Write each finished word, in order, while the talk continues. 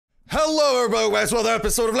Hello everybody, welcome to another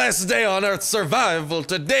episode of Last Day on Earth Survival.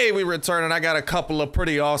 Today we return and I got a couple of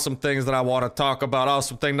pretty awesome things that I want to talk about.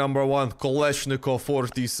 Awesome thing number one, Kalashnikov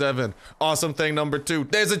 47. Awesome thing number two,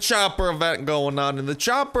 there's a chopper event going on, and the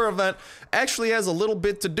chopper event actually has a little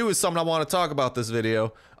bit to do with something I want to talk about this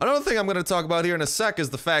video. Another thing I'm going to talk about here in a sec is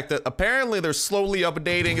the fact that apparently they're slowly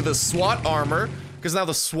updating the SWAT armor, because now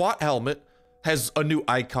the SWAT helmet has a new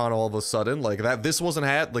icon all of a sudden, like that. This wasn't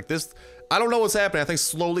had, like this. I don't know what's happening. I think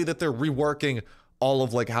slowly that they're reworking all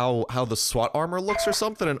of like how the SWAT armor looks or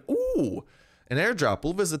something. And ooh, an airdrop.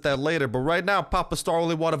 We'll visit that later. But right now, Papa Star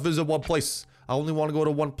only want to visit one place. I only want to go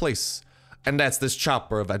to one place, and that's this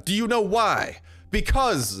chopper event. Do you know why?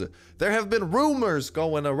 Because there have been rumors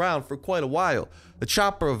going around for quite a while. The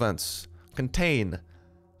chopper events contain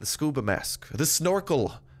the scuba mask, the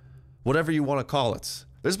snorkel, whatever you want to call it.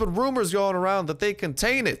 There's been rumors going around that they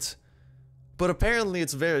contain it, but apparently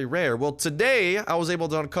it's very rare. Well, today I was able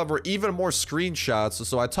to uncover even more screenshots.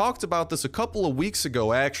 So I talked about this a couple of weeks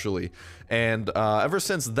ago, actually. And ever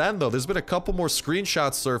since then, though, there's been a couple more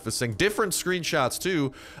screenshots surfacing, different screenshots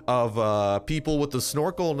too, of people with the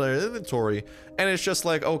snorkel in their inventory. And it's just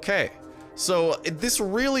like, okay, so this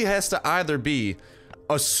really has to either be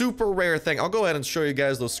a super rare thing. I'll go ahead and show you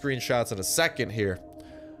guys those screenshots in a second here.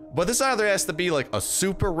 But this either has to be like a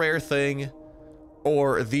super rare thing,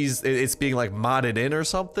 or it's being like modded in or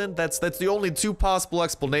something. That's the only two possible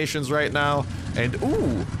explanations right now. And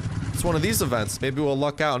ooh, it's one of these events. Maybe we'll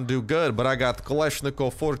luck out and do good. But I got the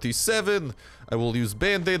Kalashnikov 47. I will use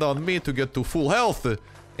Band-Aid on me to get to full health.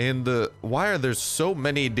 And why are there so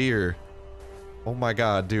many deer? Oh my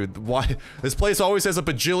god, dude. Why? This place always has a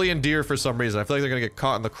bajillion deer for some reason. I feel like they're gonna get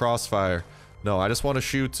caught in the crossfire. No, I just want to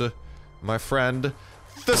shoot my friend,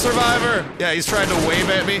 the survivor. Yeah, he's trying to wave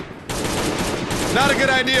at me. Not a good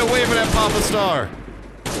idea waving at Papa Star.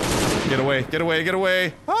 Get away, get away, get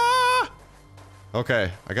away. Ah!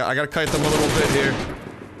 Okay, I gotta kite them a little bit here.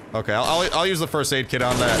 Okay, I'll use the first aid kit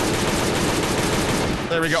on that.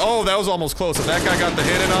 There we go. Oh, that was almost close. If that guy got the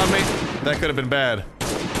hit in on me, that could have been bad.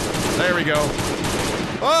 There we go.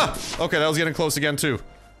 Ah! Okay, that was getting close again too.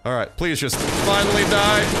 All right, please just finally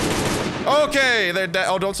die. Okay, they're dead.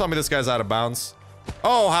 Oh, don't tell me this guy's out of bounds.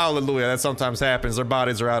 Oh, hallelujah, that sometimes happens. Their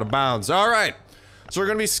bodies are out of bounds. All right, so we're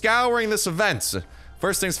gonna be scouring this event.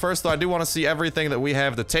 First things first, though, I do want to see everything that we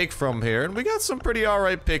have to take from here, and we got some pretty all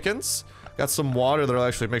right pickings. Got some water that'll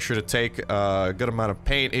actually make sure to take a good amount of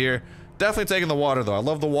paint here. Definitely taking the water, though. I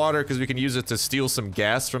love the water because we can use it to steal some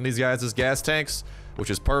gas from these guys' gas tanks,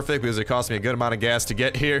 which is perfect because it cost me a good amount of gas to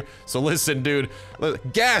get here. So listen, dude,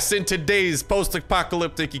 gas in today's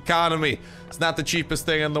post-apocalyptic economy, it's not the cheapest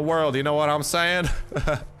thing in the world, you know what I'm saying?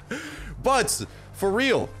 But for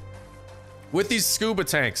real, with these scuba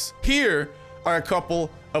tanks, here are a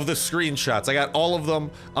couple of the screenshots. I got all of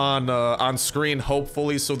them on screen,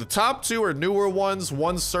 hopefully. So the top two are newer ones.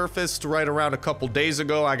 One surfaced right around a couple days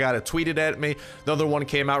ago. I got it tweeted at me. The other one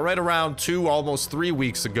came out right around almost 3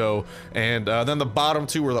 weeks ago. And then the bottom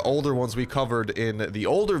two were the older ones we covered in the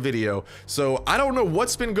older video. So I don't know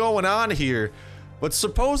what's been going on here, but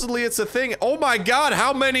supposedly it's a thing. Oh my god,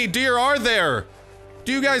 how many deer are there?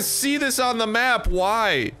 Do you guys see this on the map?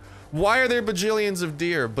 Why? Why are there bajillions of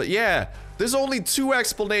deer? But yeah, there's only two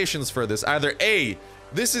explanations for this. Either A,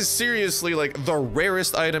 this is seriously like the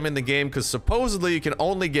rarest item in the game, because supposedly you can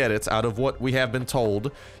only get it out of what we have been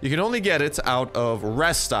told. You can only get it out of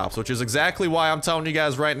rest stops, which is exactly why I'm telling you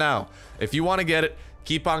guys right now. If you want to get it,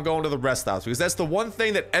 keep on going to the rest stops, because that's the one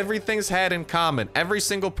thing that everything's had in common. Every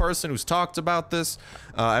single person who's talked about this,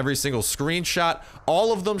 every single screenshot,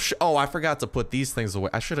 all of them. Oh, I forgot to put these things away.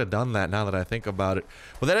 I should have done that now that I think about it.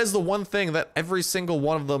 But that is the one thing that every single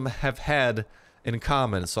one of them have had in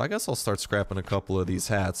common. So I guess I'll start scrapping a couple of these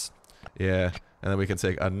hats. Yeah, and then we can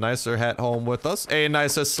take a nicer hat home with us, a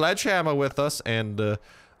nicer sledgehammer with us, and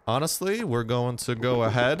honestly, we're going to go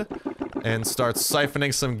ahead and start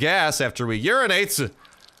siphoning some gas after we urinate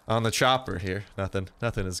on the chopper here.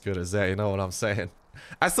 Nothing as good as that, you know what I'm saying?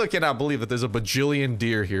 I still cannot believe that there's a bajillion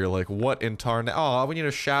deer here. Like, what in tarn? Oh, we need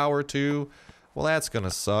a shower too? Well, that's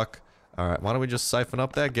gonna suck. Alright, why don't we just siphon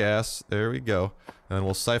up that gas? There we go. And then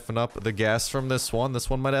we'll siphon up the gas from this one. This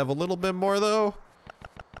one might have a little bit more though.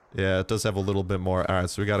 Yeah, it does have a little bit more. Alright,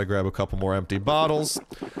 so we gotta grab a couple more empty bottles.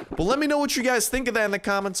 But let me know what you guys think of that in the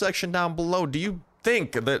comment section down below. Do you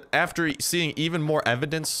think that after seeing even more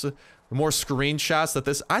evidence, more screenshots, that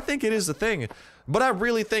this, I think it is a thing, but I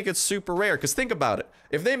really think it's super rare. Because think about it,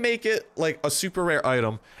 if they make it like a super rare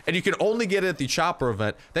item and you can only get it at the chopper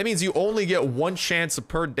event, that means you only get one chance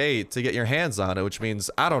per day to get your hands on it, which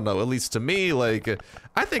means, I don't know, at least to me, like,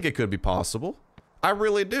 I think it could be possible. I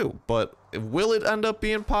really do. But will it end up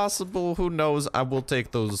being possible? Who knows? I will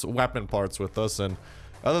take those weapon parts with us. And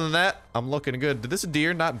other than that, I'm looking good. Did this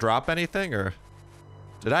deer not drop anything? Or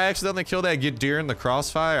did I accidentally kill that deer in the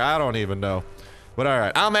crossfire? I don't even know. But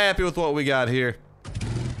alright, I'm happy with what we got here.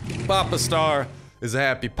 Papa Star is a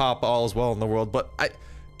happy papa, all is well in the world. But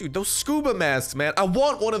dude, those scuba masks, man. I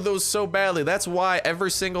want one of those so badly. That's why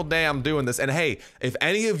every single day I'm doing this. And hey, if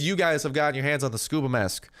any of you guys have gotten your hands on the scuba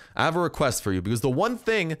mask, I have a request for you. Because the one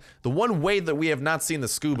way that we have not seen the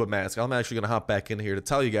scuba mask, I'm actually going to hop back in here to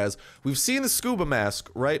tell you guys. We've seen the scuba mask,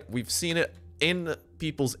 right? We've seen it in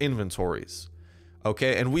people's inventories.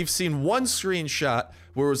 Okay, and we've seen one screenshot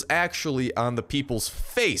where it was actually on the people's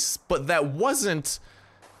face. But that wasn't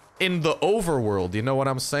in the overworld, you know what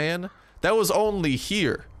I'm saying? That was only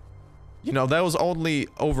here. You know, that was only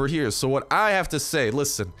over here. So what I have to say,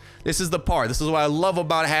 listen, this is the part. This is what I love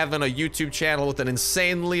about having a YouTube channel with an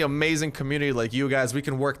insanely amazing community like you guys. We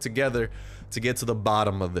can work together to get to the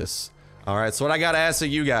bottom of this. All right, so what I got to ask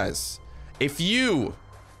you guys, if you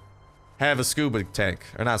have a scuba tank,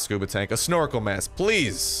 or not scuba tank, a snorkel mask,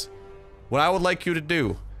 please, what I would like you to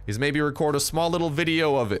do is maybe record a small little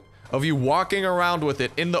video of it, of you walking around with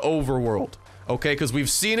it in the overworld. Okay, because we've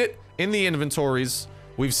seen it in the inventories.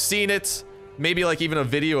 We've seen it, maybe like even a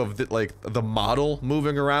video of the model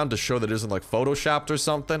moving around to show that it isn't like photoshopped or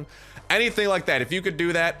something. Anything like that. If you could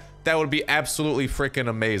do that, that would be absolutely freaking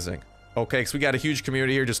amazing. Okay, because we got a huge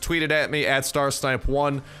community here. Just tweet it at me, at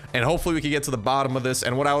Starsnipe1, and hopefully we can get to the bottom of this.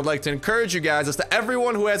 And what I would like to encourage you guys is to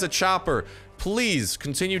everyone who has a chopper, please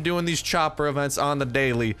continue doing these chopper events on the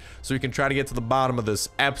daily so we can try to get to the bottom of this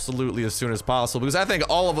absolutely as soon as possible. Because I think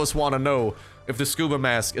all of us want to know if the scuba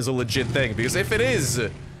mask is a legit thing. Because if it is,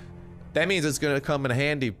 that means it's going to come in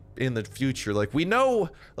handy in the future. Like, we know,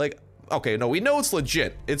 like, okay, no, we know it's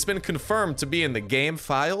legit. It's been confirmed to be in the game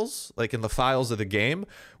files, like in the files of the game.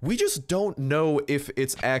 We just don't know if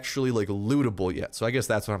it's actually, like, lootable yet. So I guess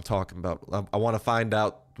that's what I'm talking about. I want to find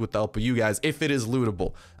out with the help of you guys if it is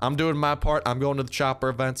lootable. I'm doing my part. I'm going to the chopper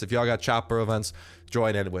events. If y'all got chopper events,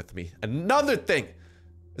 join in with me. Another thing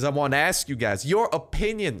is I want to ask you guys your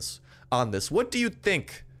opinions on this. What do you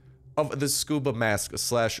think of the scuba mask /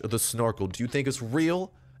 the snorkel? Do you think it's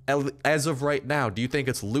real as of right now? Do you think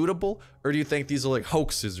it's lootable, or do you think these are like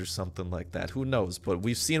hoaxes or something like that? Who knows? But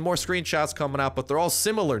we've seen more screenshots coming out, but they're all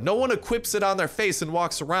similar. No one equips it on their face and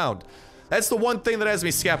walks around. That's the one thing that has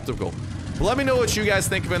me skeptical. But let me know what you guys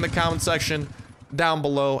think of it in the comment section down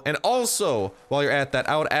below. And also, while you're at that,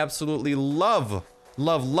 I would absolutely love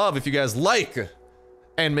if you guys like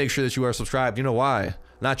and make sure that you are subscribed. You know why?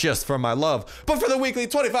 Not just for my love, but for the weekly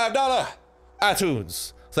 $25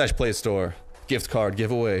 iTunes / Play Store gift card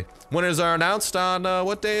giveaway. Winners are announced on,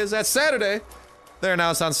 what day is that? Saturday. They're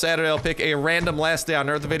announced on Saturday. I'll pick a random last day on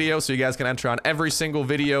Earth video, so you guys can enter on every single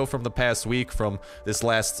video from the past week, from this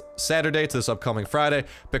last Saturday to this upcoming Friday.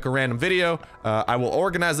 Pick a random video. I will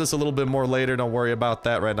organize this a little bit more later. Don't worry about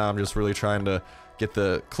that. Right now, I'm just really trying to get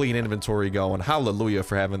the clean inventory going. Hallelujah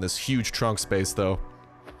for having this huge trunk space, though.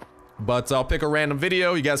 But I'll pick a random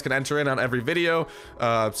video. You guys can enter in on every video,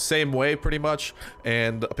 same way pretty much.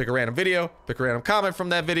 And I'll pick a random video, pick a random comment from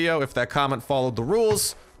that video. If that comment followed the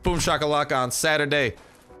rules, boom shakalaka, on Saturday,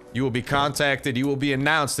 you will be contacted, you will be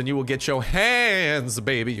announced, and you will get your hands,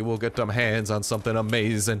 baby. You will get them hands on something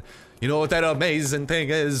amazing. You know what that amazing thing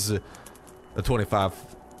is? A $25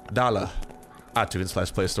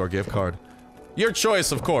 iTunes / Play Store gift card. Your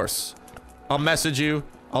choice, of course. I'll message you.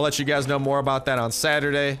 I'll let you guys know more about that on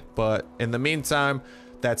Saturday, but in the meantime,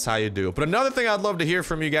 that's how you do it. But another thing I'd love to hear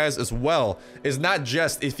from you guys as well is not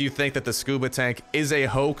just if you think that the scuba tank is a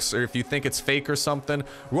hoax or if you think it's fake or something.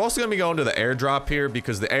 We're also going to be going to the airdrop here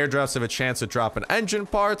because the airdrops have a chance of dropping engine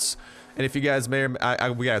parts. And if you guys may, we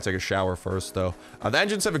gotta take a shower first though. The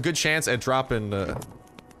engines have a good chance at dropping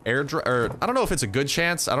airdrop, or I don't know if it's a good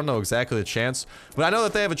chance. I don't know exactly the chance, but I know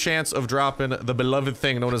that they have a chance of dropping the beloved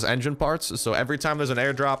thing known as engine parts. So every time there's an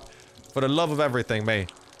airdrop, for the love of everything, man,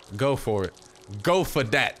 go for it. Go for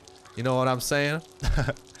that. You know what I'm saying?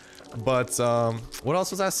 But what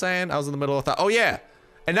else was I saying? I was in the middle of thought. Oh yeah.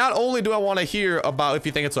 And not only do I want to hear about if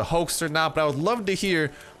you think it's a hoax or not, but I would love to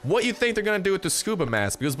hear what you think they're going to do with the scuba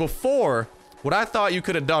mask. Because before, what I thought you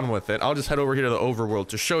could have done with it, I'll just head over here to the overworld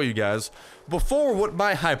to show you guys. Before, what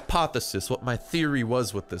my hypothesis, what my theory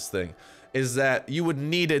was with this thing, is that you would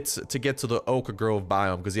need it to get to the Oak Grove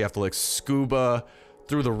biome, because you have to like scuba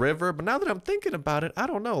through the river. But now that I'm thinking about it, I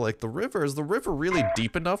don't know, like is the river really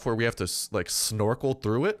deep enough where we have to like snorkel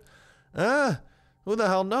through it? Who the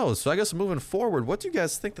hell knows? So I guess moving forward, what do you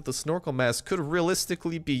guys think that the snorkel mask could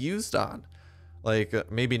realistically be used on?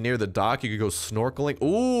 Like, maybe near the dock, you could go snorkeling.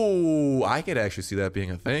 Ooh, I could actually see that being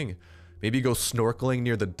a thing. Maybe go snorkeling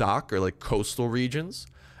near the dock or, like, coastal regions.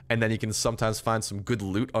 And then you can sometimes find some good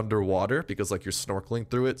loot underwater because, like, you're snorkeling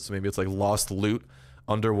through it. So maybe it's, like, lost loot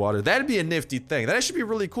underwater. That'd be a nifty thing. That should be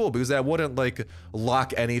really cool because that wouldn't, like,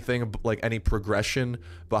 lock anything, like, any progression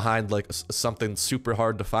behind, like, something super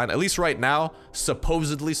hard to find. At least right now,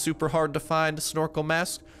 supposedly super hard to find snorkel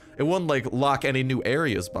mask. It wouldn't, like, lock any new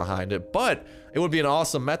areas behind it, but it would be an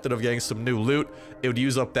awesome method of getting some new loot. It would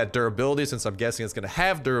use up that durability since I'm guessing it's going to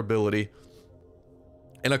have durability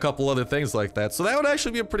and a couple other things like that. So that would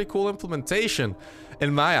actually be a pretty cool implementation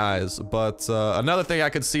in my eyes. But another thing I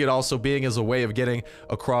could see it also being is a way of getting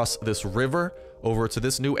across this river over to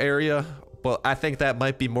this new area. But I think that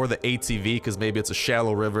might be more the ATV because maybe it's a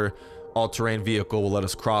shallow river. All-terrain vehicle will let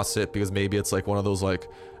us cross it because maybe it's like one of those like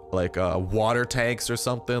water tanks or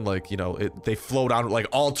something. Like, you know, they float out. Like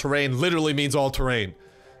all-terrain literally means all-terrain,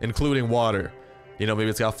 including water. You know,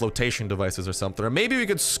 maybe it's got flotation devices or something. Or maybe we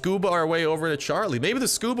could scuba our way over to Charlie. Maybe the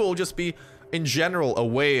scuba will just be, in general, a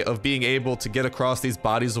way of being able to get across these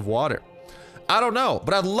bodies of water. I don't know,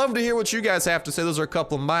 but I'd love to hear what you guys have to say. Those are a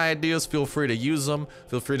couple of my ideas. Feel free to use them.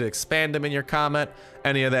 Feel free to expand them in your comment.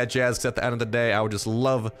 Any of that jazz, 'cause at the end of the day, I would just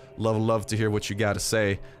love to hear what you got to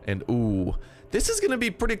say. And ooh, this is going to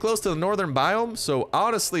be pretty close to the northern biome. So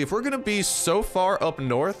honestly, if we're going to be so far up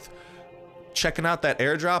north, checking out that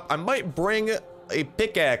airdrop, I might bring a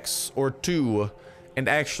pickaxe or two and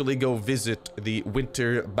actually go visit the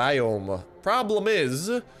winter biome. Problem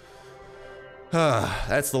is,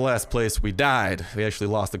 that's the last place we died. We actually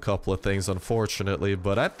lost a couple of things, unfortunately,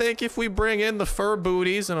 but I think if we bring in the fur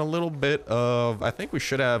booties and a little bit of, I think we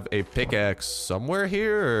should have a pickaxe somewhere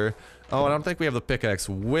here, or, oh, I don't think we have the pickaxe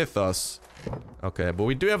with us. Okay, but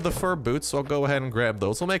we do have the fur boots, so I'll go ahead and grab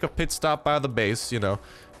those. We'll make a pit stop by the base, you know,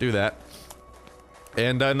 do that.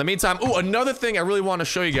 And in the meantime, ooh, another thing I really want to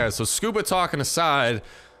show you guys. So scuba talking aside,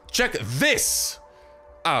 check this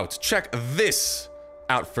out. Check this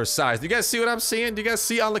out for size. Do you guys see what I'm seeing? Do you guys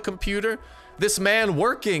see on the computer this man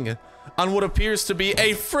working on what appears to be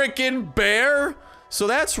a freaking bear? So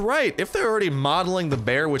that's right. If they're already modeling the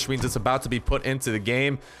bear, which means it's about to be put into the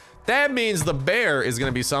game, that means the bear is going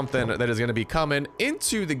to be something that is going to be coming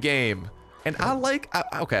into the game. And I like,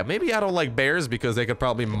 okay, maybe I don't like bears because they could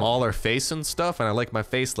probably maul our face and stuff, and I like my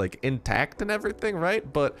face, like, intact and everything,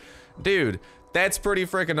 right? But, dude, that's pretty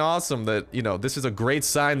freaking awesome that, you know, this is a great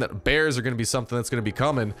sign that bears are going to be something that's going to be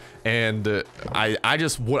coming. And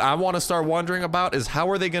what I want to start wondering about is how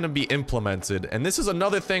are they going to be implemented? And this is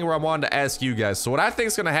another thing where I wanted to ask you guys. So what I think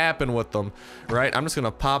is going to happen with them, right? I'm just going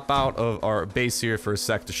to pop out of our base here for a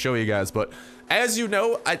sec to show you guys. But as you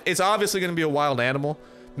know, it's obviously going to be a wild animal.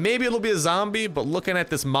 Maybe it'll be a zombie, but looking at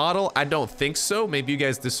this model, I don't think so. Maybe you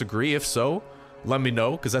guys disagree. If so, let me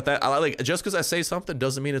know. Because just because I say something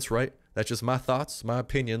doesn't mean it's right. That's just my thoughts, my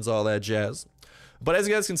opinions, all that jazz. But as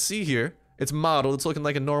you guys can see here, it's modeled. It's looking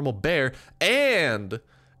like a normal bear. And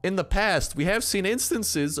in the past, we have seen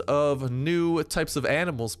instances of new types of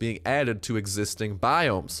animals being added to existing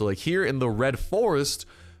biomes. So like here in the Red Forest,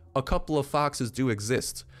 a couple of foxes do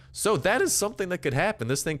exist. So that is something that could happen.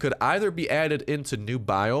 This thing could either be added into new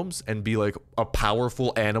biomes and be like a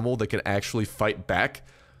powerful animal that can actually fight back,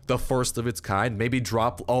 the first of its kind. Maybe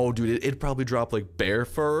drop, oh dude, it'd probably drop like bear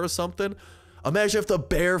fur or something. Imagine if the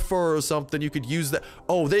bear fur or something, you could use that.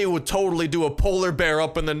 Oh, they would totally do a polar bear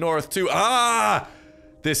up in the north too. Ah!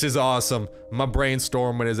 This is awesome. My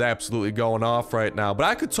brainstorming is absolutely going off right now. But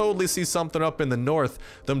I could totally see something up in the north,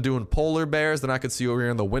 them doing polar bears. Then I could see over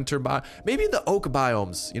here in the winter biome. Maybe the oak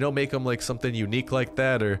biomes, you know, make them like something unique like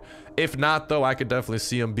that. Or if not, though, I could definitely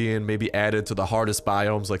see them being maybe added to the hardest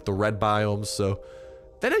biomes, like the red biomes. So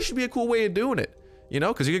that actually be a cool way of doing it. You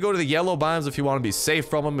know, because you could go to the yellow biomes if you want to be safe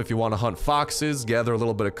from them, if you want to hunt foxes, gather a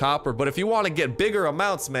little bit of copper. But if you want to get bigger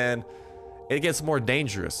amounts, man, it gets more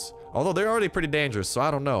dangerous. Although they're already pretty dangerous, so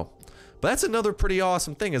I don't know. But that's another pretty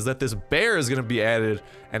awesome thing, is that this bear is going to be added.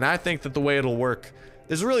 And I think that the way it'll work,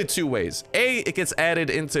 there's really two ways. A, it gets added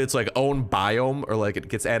into its like own biome, or like it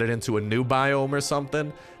gets added into a new biome or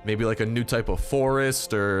something. Maybe like a new type of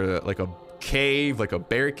forest, or like a cave, like a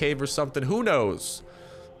bear cave or something. Who knows?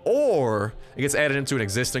 Or it gets added into an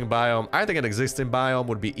existing biome. I think an existing biome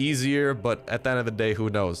would be easier, but at the end of the day, who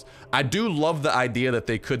knows? I do love the idea that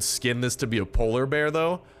they could skin this to be a polar bear,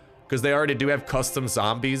 though, because they already do have custom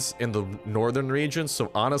zombies in the northern region. So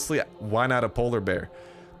honestly, why not a polar bear?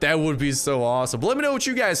 That would be so awesome. But let me know what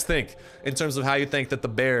you guys think in terms of how you think that the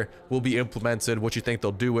bear will be implemented, what you think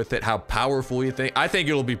they'll do with it, how powerful you think. I think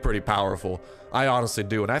it'll be pretty powerful. I honestly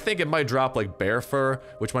do. And I think it might drop like bear fur,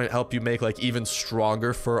 which might help you make like even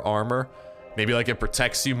stronger fur armor. Maybe like it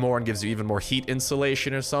protects you more and gives you even more heat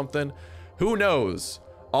insulation or something. Who knows?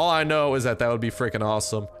 All I know is that that would be freaking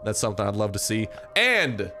awesome. That's something I'd love to see.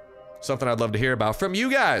 And something I'd love to hear about from you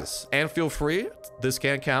guys. And feel free, this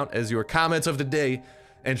can count as your comments of the day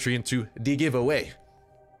entry into the giveaway.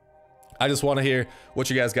 I just want to hear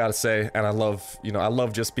what you guys got to say, and I love, you know, I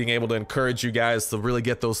love just being able to encourage you guys to really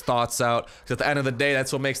get those thoughts out, because at the end of the day,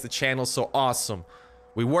 that's what makes the channel so awesome.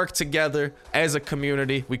 We work together as a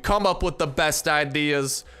community, we come up with the best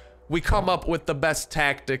ideas, we come up with the best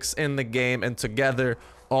tactics in the game, and together,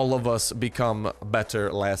 all of us become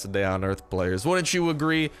better Last Day on Earth players. Wouldn't you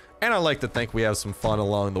agree? And I like to think we have some fun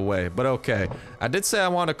along the way. But okay, I did say I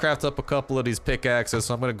want to craft up a couple of these pickaxes,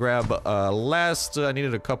 so I'm going to grab I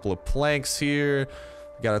needed a couple of planks here.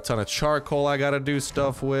 Got a ton of charcoal I got to do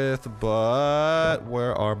stuff with, but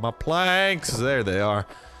where are my planks? There they are.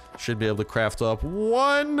 Should be able to craft up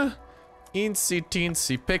one eensy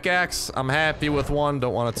teensy pickaxe. I'm happy with one,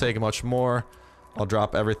 don't want to take much more. I'll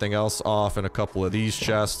drop everything else off in a couple of these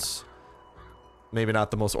chests. Maybe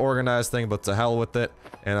not the most organized thing, but to hell with it.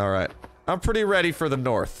 And alright, I'm pretty ready for the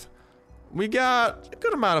north. We got a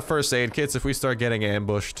good amount of first aid kits. If we start getting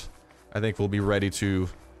ambushed, I think we'll be ready to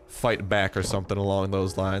fight back or something along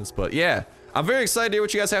those lines. But yeah, I'm very excited to hear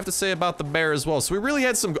what you guys have to say about the bear as well. So we really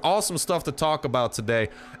had some awesome stuff to talk about today.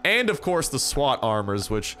 And of course the SWAT armors,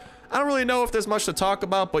 which I don't really know if there's much to talk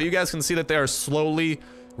about, but you guys can see that they are slowly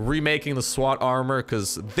remaking the SWAT armor,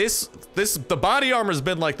 because the body armor's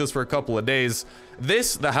been like this for a couple of days.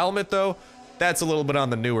 The helmet though, that's a little bit on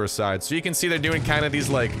the newer side. So you can see they're doing kind of these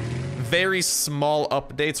like very small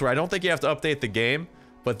updates where I don't think you have to update the game,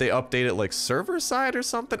 but they update it like server side or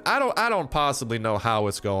something. I don't possibly know how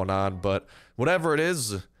it's going on, but whatever it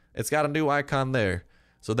is, it's got a new icon there.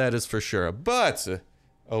 So that is for sure. But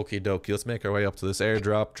okie dokie, let's make our way up to this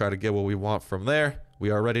airdrop, try to get what we want from there.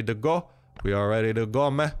 We are ready to go. We are ready to go,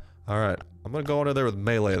 man. Alright, I'm gonna go into there with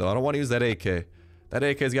melee, though. I don't want to use that AK. That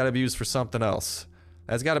AK's got to be used for something else.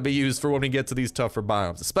 That's got to be used for when we get to these tougher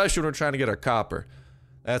biomes. Especially when we're trying to get our copper.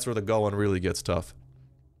 That's where the going really gets tough.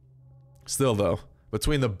 Still, though,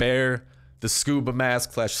 between the bear, the scuba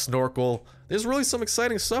mask / snorkel, there's really some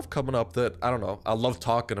exciting stuff coming up that, I don't know, I love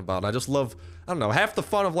talking about. I just love, I don't know, half the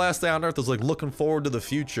fun of Last Day on Earth is like looking forward to the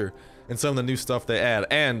future and some of the new stuff they add.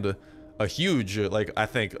 And a huge, like, I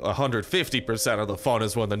think 150% of the fun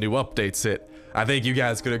is when the new updates hit. I think you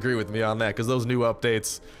guys could agree with me on that, because those new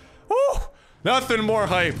updates, whoo, nothing more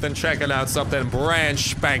hype than checking out something brand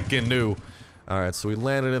spanking new. Alright, so we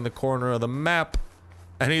landed in the corner of the map.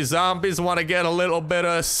 Any zombies want to get a little bit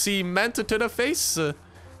of cement to the face?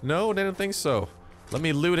 No, didn't think so. Let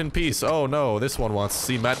me loot in peace. Oh no, this one wants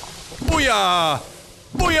cement. Booyah!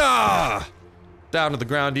 Booyah! Down to the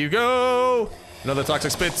ground you go! Another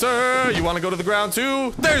toxic spitzer. You want to go to the ground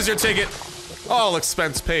too? There's your ticket. All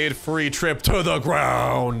expense paid, free trip to the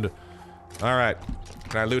ground. All right.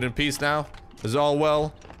 Can I loot in peace now? Is all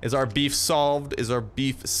well? Is our beef solved? Is our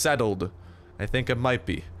beef settled? I think it might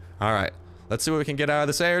be. All right. Let's see what we can get out of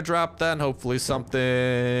this airdrop then. Hopefully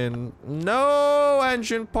something... No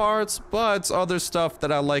engine parts, but other stuff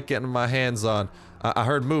that I like getting my hands on. I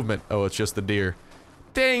heard movement. Oh, it's just the deer.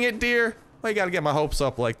 Dang it, deer. Well, you gotta get my hopes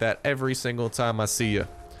up like that every single time I see you.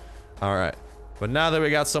 Alright. But now that we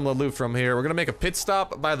got some of the loot from here, we're gonna make a pit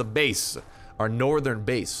stop by the base. Our northern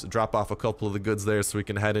base. Drop off a couple of the goods there so we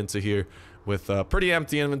can head into here with pretty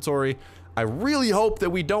empty inventory. I really hope that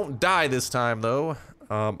we don't die this time, though.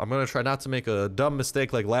 I'm gonna try not to make a dumb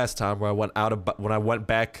mistake like last time where when I went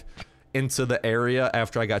back into the area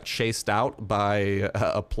after I got chased out by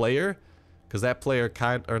a player. Because that player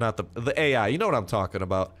the AI, you know what I'm talking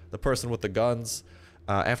about. The person with the guns.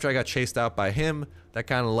 After I got chased out by him, that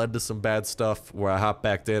kind of led to some bad stuff where I hopped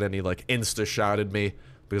back in and he like insta-shotted me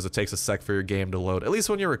because it takes a sec for your game to load. At least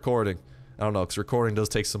when you're recording. I don't know, because recording does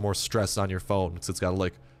take some more stress on your phone because it's got to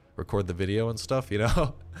like record the video and stuff, you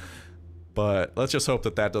know? But let's just hope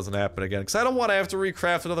that that doesn't happen again, because I don't want to have to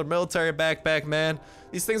recraft another military backpack, man.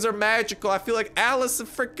 These things are magical. I feel like Alice in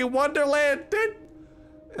freaking Wonderland did.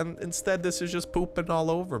 And instead, this is just pooping all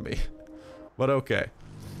over me. But okay.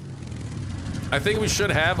 I think we should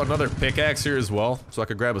have another pickaxe here as well, so I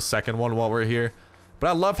could grab a second one while we're here. But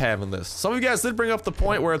I love having this. Some of you guys did bring up the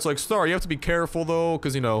point where it's like, Star, you have to be careful though,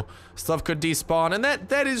 because, you know, stuff could despawn. And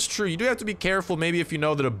that is true. You do have to be careful, maybe if you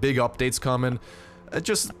know that a big update's coming.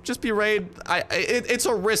 Just be ready. It's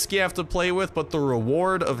a risk you have to play with, but the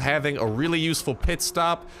reward of having a really useful pit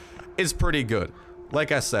stop is pretty good.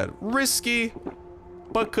 Like I said, risky,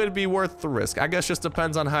 but could be worth the risk. I guess just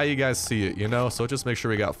depends on how you guys see it, you know? So just make sure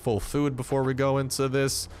we got full food before we go into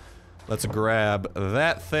this. Let's grab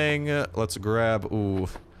that thing. Let's grab, ooh,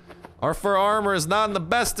 Our fur armor is not in the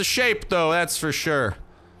best of shape, though, that's for sure.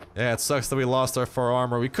 Yeah, it sucks that we lost our fur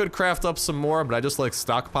armor. We could craft up some more, but I just like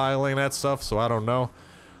stockpiling that stuff, so I don't know.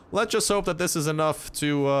 Let's just hope that this is enough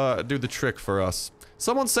to do the trick for us.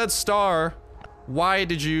 Someone said, Star, why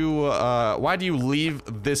do you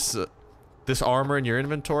leave this armor in your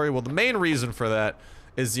inventory? Well, the main reason for that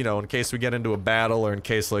is, you know, in case we get into a battle, or in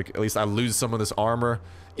case, like, at least I lose some of this armor,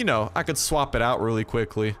 you know, I could swap it out really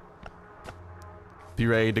quickly. Be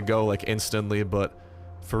ready to go, like, instantly, but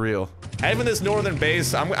for real. Having this northern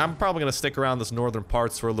base, I'm probably gonna stick around this northern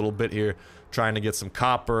parts for a little bit here, trying to get some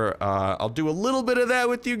copper. I'll do a little bit of that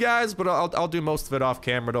with you guys, but I'll do most of it off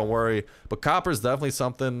camera, don't worry. But copper is definitely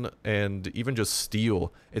something, and even just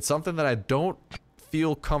steel. It's something that I don't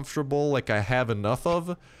feel comfortable like I have enough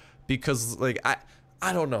of, because, like, I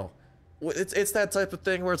don't know. It's that type of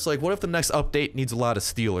thing where it's like, what if the next update needs a lot of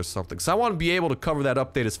steel or something? So I want to be able to cover that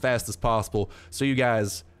update as fast as possible, so you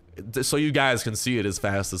guys can see it as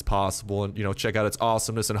fast as possible, and, you know, check out its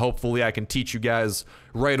awesomeness, and hopefully I can teach you guys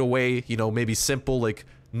right away, you know, maybe simple, like,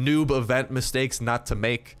 noob event mistakes not to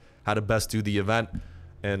make, how to best do the event,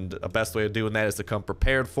 and a best way of doing that is to come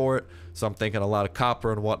prepared for it. So I'm thinking a lot of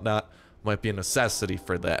copper and whatnot might be a necessity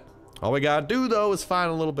for that. All we gotta do, though, is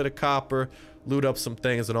find a little bit of copper, loot up some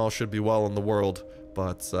things, and all should be well in the world.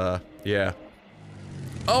 But, yeah.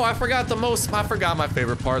 Oh, I forgot my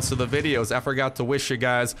favorite parts of the videos. I forgot to wish you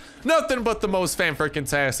guys nothing but the most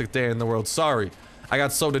fan-freaking-tastic day in the world. Sorry. I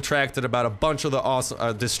got so distracted by a bunch of the awesome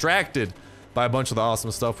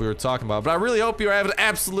stuff we were talking about. But I really hope you're having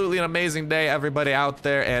absolutely an amazing day, everybody out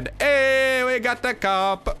there. And, hey, we got the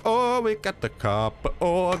copper. Oh, we got the copper.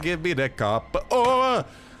 Oh, give me the copper. Oh.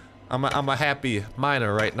 I'm a happy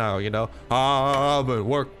miner right now, you know. I've been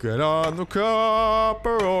working on the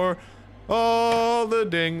copper ore all the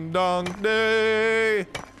ding-dong day.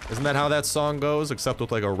 Isn't that how that song goes? Except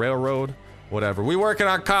with, like, a railroad? Whatever. We working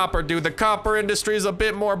on copper, dude. The copper industry is a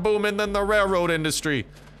bit more booming than the railroad industry.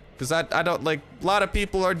 Because I don't, like, a lot of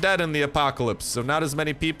people are dead in the apocalypse, so not as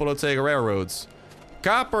many people to take railroads.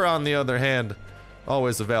 Copper, on the other hand,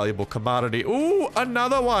 always a valuable commodity. Ooh,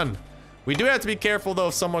 another one. We do have to be careful, though,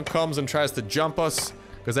 if someone comes and tries to jump us,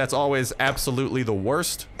 because that's always absolutely the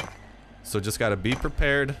worst. So just gotta be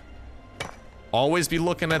prepared. Always be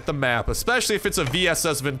looking at the map, especially if it's a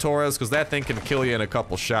VSS Venturas, because that thing can kill you in a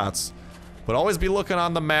couple shots. But always be looking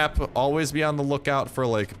on the map. Always be on the lookout for,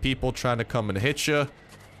 like, people trying to come and hit you.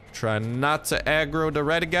 Try not to aggro the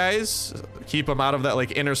red guys. Keep them out of that,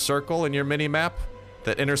 like, inner circle in your mini-map.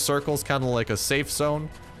 That inner circle's kind of like a safe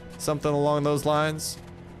zone. Something along those lines.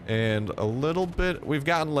 And a little bit, we've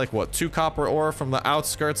gotten, like, what, 2 copper ore from the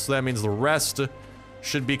outskirts, so that means the rest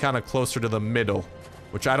should be kind of closer to the middle,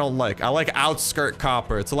 which I don't like. I like outskirt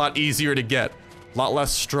copper. It's a lot easier to get, a lot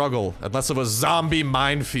less struggle, and less of a zombie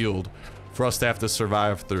minefield for us to have to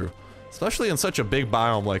survive through, especially in such a big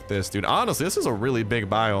biome like this, dude. Honestly, this is a really big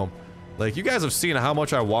biome. Like, you guys have seen how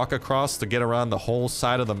much I walk across to get around the whole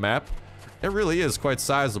side of the map. It really is quite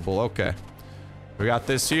sizable. Okay, we got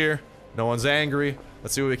this here. No one's angry.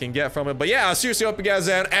 Let's see what we can get from it. But yeah, I seriously hope you guys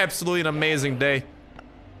had absolutely an amazing day.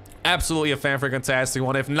 Absolutely a fan-freaking-tastic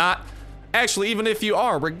one. If not, actually, even if you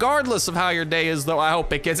are, regardless of how your day is, though, I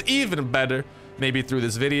hope it gets even better. Maybe through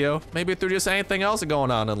this video, maybe through just anything else going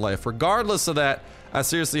on in life. Regardless of that, I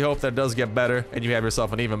seriously hope that it does get better and you have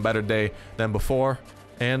yourself an even better day than before.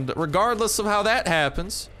 And regardless of how that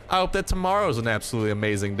happens, I hope that tomorrow's an absolutely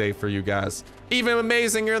amazing day for you guys. Even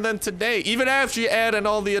amazinger than today. Even after you add in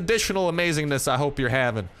all the additional amazingness I hope you're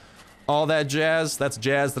having. All that jazz, that's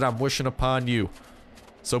jazz that I'm wishing upon you.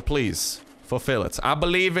 So please, fulfill it. I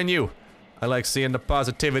believe in you. I like seeing the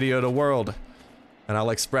positivity of the world. And I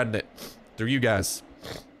like spreading it through you guys.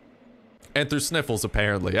 And through sniffles,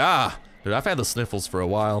 apparently. Ah, dude, I've had the sniffles for a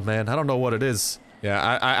while, man. I don't know what it is.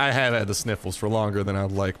 Yeah, I have had the sniffles for longer than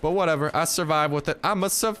I'd like. But whatever, I survive with it. I'm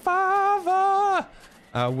a survivor.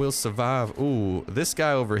 I will survive. Ooh, this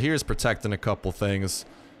guy over here is protecting a couple things.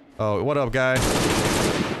 Oh, what up, guy?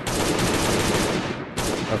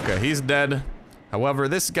 Okay, he's dead. However,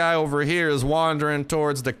 this guy over here is wandering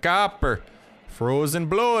towards the copper. Frozen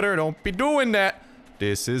bloater, don't be doing that.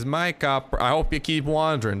 This is my copper. I hope you keep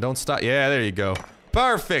wandering. Don't stop. Yeah, there you go.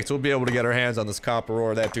 Perfect. We'll be able to get our hands on this copper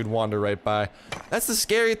ore. That dude wandered right by. That's the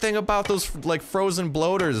scary thing about those, like, frozen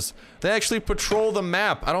bloaters. They actually patrol the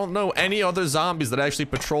map. I don't know any other zombies that actually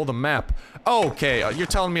patrol the map. Okay, you're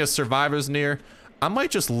telling me a survivor's near? I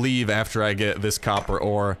might just leave after I get this copper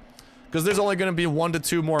ore. Because there's only going to be 1 to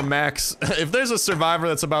 2 more max. If there's a survivor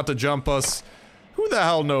that's about to jump us, who the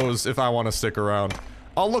hell knows if I want to stick around.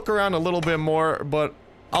 I'll look around a little bit more, but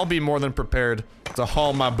I'll be more than prepared to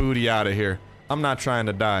haul my booty out of here. I'm not trying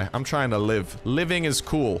to die. I'm trying to live. Living is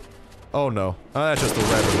cool. Oh no. Oh, that's just a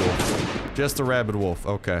rabid wolf. Just a rabid wolf.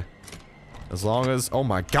 Okay. As long as... Oh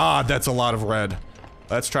my god, that's a lot of red.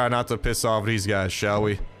 Let's try not to piss off these guys, shall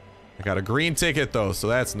we? I got a green ticket though, so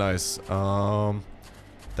that's nice.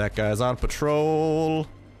 That guy's on patrol.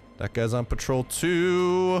 That guy's on patrol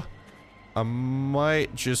too. I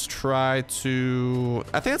might just try to...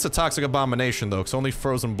 I think it's a toxic abomination though, because only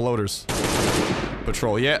frozen bloaters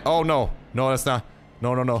patrol. Yeah. Oh no. No, that's not.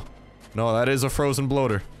 No, no, no. No, that is a frozen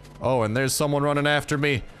bloater. Oh, and there's someone running after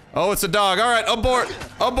me. Oh, it's a dog. All right, abort.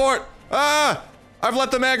 Abort. Ah! I've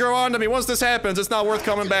let them aggro onto me. Once this happens, it's not worth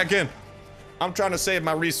coming back in. I'm trying to save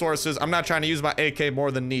my resources. I'm not trying to use my AK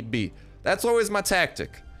more than need be. That's always my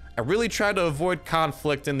tactic. I really try to avoid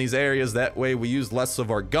conflict in these areas. That way we use less of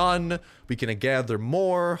our gun. We can gather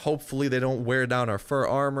more. Hopefully they don't wear down our fur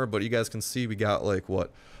armor, but you guys can see we got like,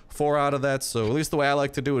 what, 4 out of that. So at least the way I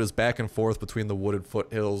like to do it is back and forth between the wooded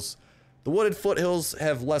foothills. The wooded foothills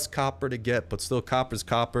have less copper to get, but still copper's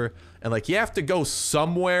copper. And like, you have to go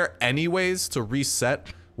somewhere anyways to reset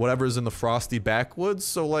whatever's in the frosty backwoods.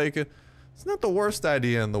 So like, it's not the worst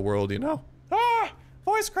idea in the world, you know? Ah!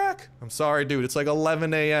 Voice crack! I'm sorry, dude. It's like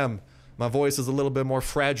 11 a.m. My voice is a little bit more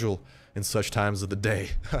fragile in such times of the day.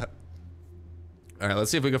 Alright,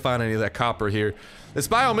 let's see if we can find any of that copper here. This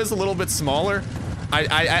biome is a little bit smaller.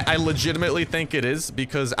 I legitimately think it is,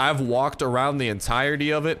 because I've walked around the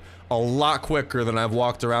entirety of it a lot quicker than I've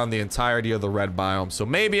walked around the entirety of the red biome. So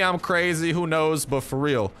maybe I'm crazy, who knows, but for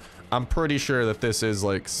real, I'm pretty sure that this is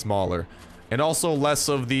like smaller. And also less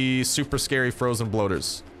of the super scary frozen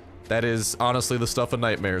bloaters. That is honestly the stuff of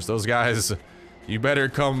nightmares. Those guys, you better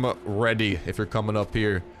come ready if you're coming up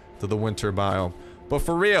here to the winter biome. But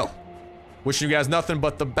for real, wishing you guys nothing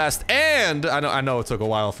but the best. And I know it took a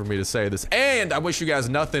while for me to say this. And I wish you guys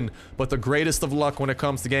nothing but the greatest of luck when it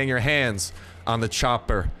comes to getting your hands on the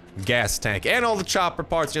chopper gas tank and all the chopper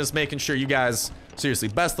parts. Just making sure you guys, seriously,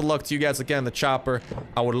 best of luck to you guys again, the chopper.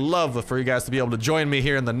 I would love for you guys to be able to join me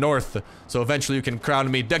here in the north, so eventually you can crown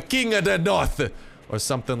me the king of the north. Or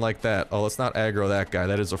something like that. Oh, let's not aggro that guy.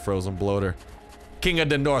 That is a frozen bloater. King of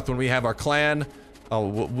the North, when we have our clan.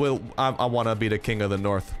 Oh, I want to be the king of the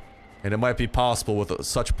North. And it might be possible with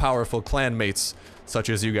such powerful clanmates such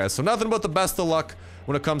as you guys. So nothing but the best of luck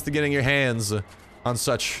when it comes to getting your hands on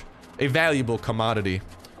such a valuable commodity.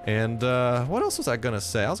 And what else was I going to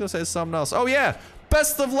say? I was going to say something else. Oh yeah,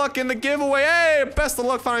 best of luck in the giveaway. Hey, best of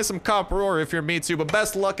luck finding some copper ore if you're me too. But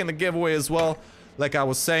best of luck in the giveaway as well. Like I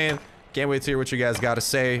was saying. Can't wait to hear what you guys got to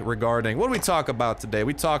say regarding... What did we talk about today?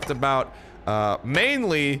 We talked about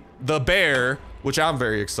mainly the bear, which I'm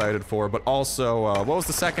very excited for, but also, what was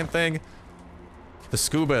the second thing? The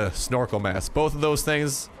scuba snorkel mask. Both of those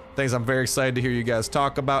things I'm very excited to hear you guys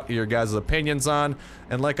talk about, hear your guys' opinions on.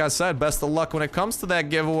 And like I said, best of luck when it comes to that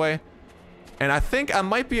giveaway. And I think I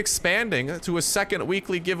might be expanding to a second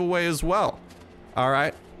weekly giveaway as well.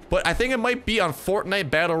 Alright? But I think it might be on Fortnite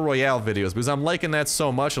Battle Royale videos, because I'm liking that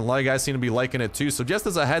so much, and a lot of you guys seem to be liking it too. So just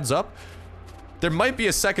as a heads up, there might be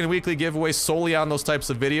a second weekly giveaway solely on those types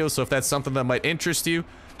of videos. So if that's something that might interest you,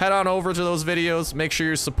 head on over to those videos. Make sure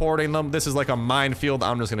you're supporting them. This is like a minefield.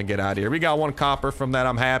 I'm just going to get out of here. We got 1 copper from that.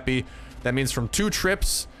 I'm happy. That means from 2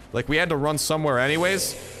 trips, like we had to run somewhere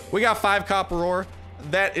anyways. We got 5 copper ore.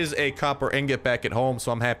 That is a copper ingot back at home,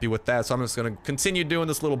 so I'm happy with that. So I'm just going to continue doing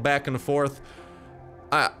this little back and forth.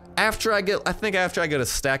 After I get a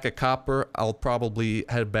stack of copper, I'll probably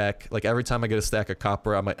head back. Like every time I get a stack of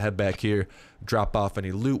copper, I might head back here, drop off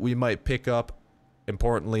any loot we might pick up.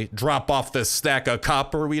 Importantly, drop off this stack of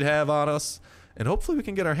copper we'd have on us. And hopefully we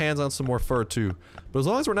can get our hands on some more fur too. But as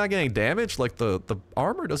long as we're not getting damaged, like the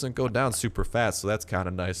armor doesn't go down super fast, so that's kind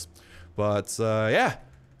of nice. But yeah.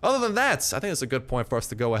 Other than that, I think it's a good point for us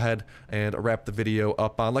to go ahead and wrap the video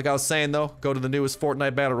up on. Like I was saying though, go to the newest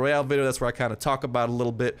Fortnite Battle Royale video. That's where I kind of talk about a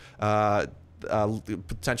little bit,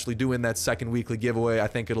 potentially doing that second weekly giveaway. I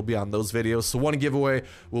think it'll be on those videos. So 1 giveaway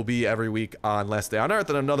will be every week on Last Day on Earth,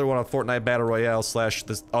 and another one on Fortnite Battle Royale /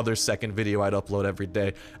 this other second video I'd upload every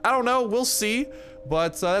day. I don't know, we'll see,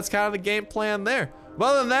 but that's kind of the game plan there. But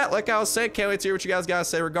other than that, like I was saying, can't wait to hear what you guys got to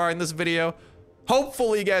say regarding this video.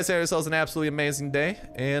 Hopefully you guys have yourselves an absolutely amazing day,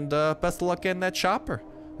 and best of luck getting that chopper.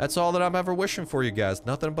 That's all that I'm ever wishing for you guys.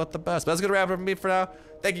 Nothing but the best. But that's gonna wrap it up for me for now.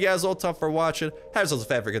 Thank you guys all tough for watching. Have yourselves a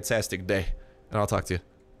fantastic day, and I'll talk to you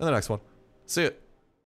in the next one. See ya.